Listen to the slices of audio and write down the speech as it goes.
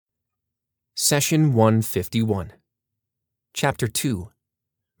Session 151, Chapter 2,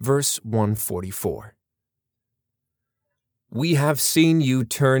 Verse 144. We have seen you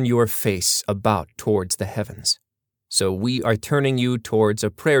turn your face about towards the heavens, so we are turning you towards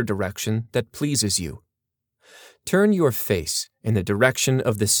a prayer direction that pleases you. Turn your face in the direction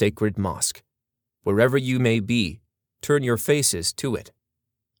of the sacred mosque. Wherever you may be, turn your faces to it.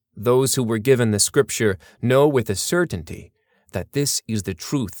 Those who were given the scripture know with a certainty that this is the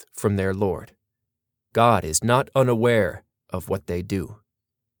truth from their Lord. God is not unaware of what they do.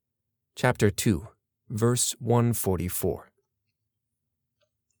 Chapter 2, Verse 144.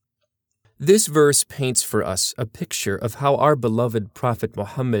 This verse paints for us a picture of how our beloved Prophet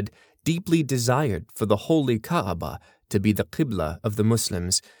Muhammad deeply desired for the holy Kaaba to be the Qibla of the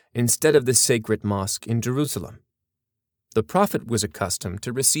Muslims instead of the sacred mosque in Jerusalem. The Prophet was accustomed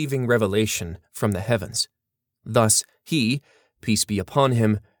to receiving revelation from the heavens. Thus, he, peace be upon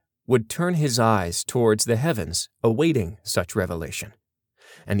him, would turn his eyes towards the heavens, awaiting such revelation,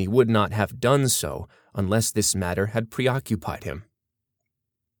 and he would not have done so unless this matter had preoccupied him.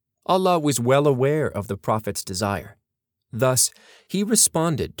 Allah was well aware of the Prophet's desire. Thus, he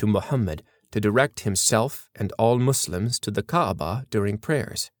responded to Muhammad to direct himself and all Muslims to the Kaaba during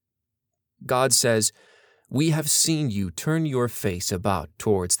prayers. God says, "We have seen you turn your face about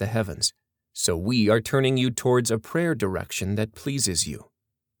towards the heavens, so we are turning you towards a prayer direction that pleases you."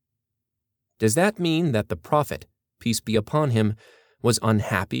 Does that mean that the Prophet, peace be upon him, was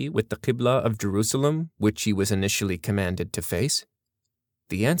unhappy with the Qibla of Jerusalem, which he was initially commanded to face?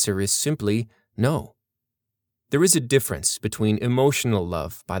 The answer is simply no. There is a difference between emotional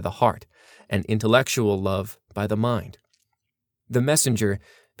love by the heart and intellectual love by the mind. The messenger,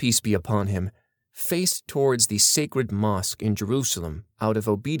 peace be upon him, faced towards the sacred mosque in Jerusalem out of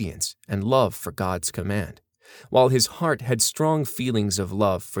obedience and love for God's command, while his heart had strong feelings of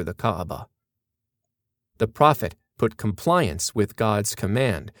love for the Kaaba. The Prophet put compliance with God's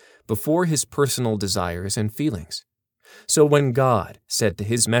command before his personal desires and feelings. So when God said to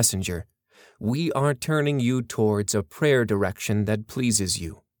his messenger, "We are turning you towards a prayer direction that pleases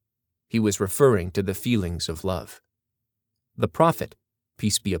you," he was referring to the feelings of love. The Prophet,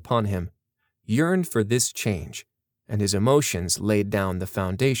 peace be upon him, yearned for this change, and his emotions laid down the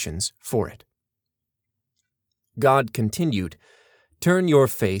foundations for it. God continued, "Turn your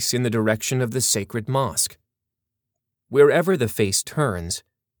face in the direction of the sacred mosque." Wherever the face turns,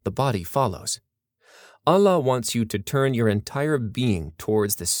 the body follows. Allah wants you to turn your entire being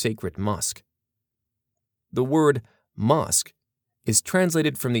towards the sacred mosque. The word mosque is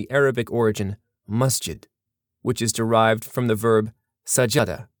translated from the Arabic origin masjid, which is derived from the verb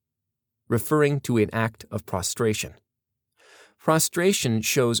sajada, referring to an act of prostration. Prostration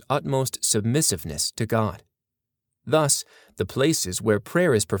shows utmost submissiveness to God. Thus, the places where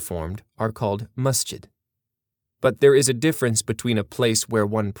prayer is performed are called masjid. But there is a difference between a place where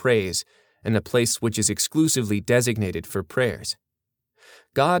one prays and a place which is exclusively designated for prayers.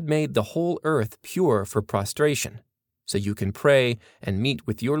 God made the whole earth pure for prostration, so you can pray and meet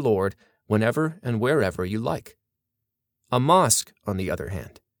with your Lord whenever and wherever you like. A mosque, on the other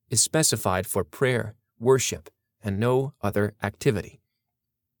hand, is specified for prayer, worship, and no other activity.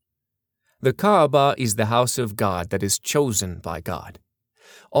 The Kaaba is the house of God that is chosen by God.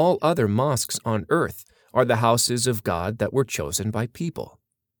 All other mosques on earth are the houses of God that were chosen by people.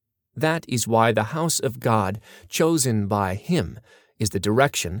 That is why the house of God chosen by him is the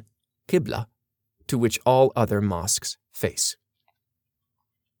direction, Qibla, to which all other mosques face.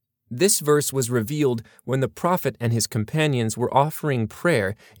 This verse was revealed when the Prophet and his companions were offering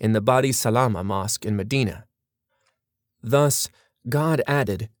prayer in the Badi Salama Mosque in Medina. Thus, God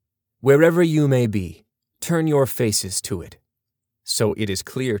added, "Wherever you may be, turn your faces to it." So it is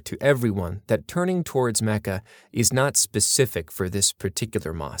clear to everyone that turning towards Mecca is not specific for this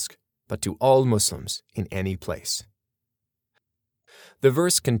particular mosque, but to all Muslims in any place. The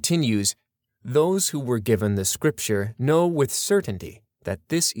verse continues, "Those who were given the scripture know with certainty that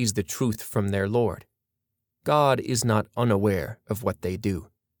this is the truth from their Lord. God is not unaware of what they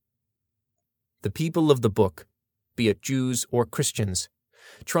do." The people of the book, be it Jews or Christians,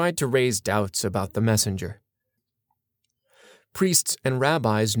 tried to raise doubts about the messenger. Priests and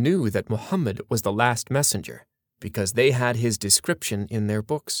rabbis knew that Muhammad was the last messenger because they had his description in their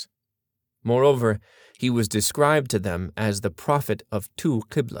books. Moreover, he was described to them as the prophet of two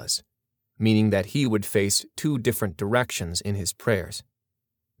Qiblas, meaning that he would face two different directions in his prayers.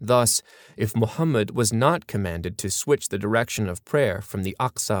 Thus, if Muhammad was not commanded to switch the direction of prayer from the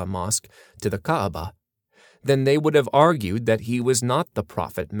Aqsa Mosque to the Kaaba, then they would have argued that he was not the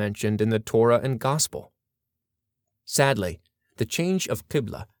prophet mentioned in the Torah and Gospel. Sadly, the change of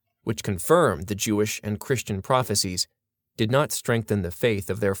Qibla which confirmed the Jewish and Christian prophecies, did not strengthen the faith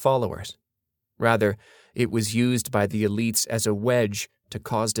of their followers. Rather, it was used by the elites as a wedge to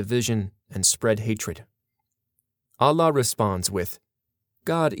cause division and spread hatred. Allah responds with,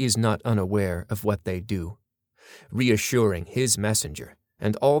 God is not unaware of what they do, reassuring His messenger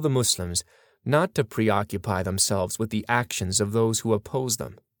and all the Muslims not to preoccupy themselves with the actions of those who oppose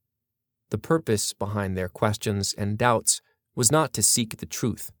them. The purpose behind their questions and doubts was not to seek the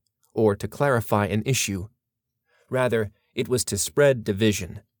truth or to clarify an issue. Rather, it was to spread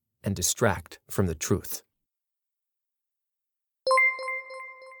division and distract from the truth.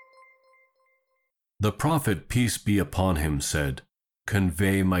 The Prophet, peace be upon him, said,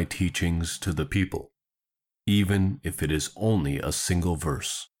 "Convey my teachings to the people, even if it is only a single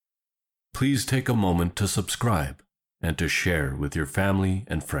verse." Please take a moment to subscribe and to share with your family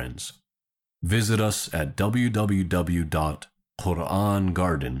and friends. Visit us at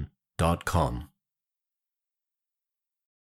www.qurangarden.com.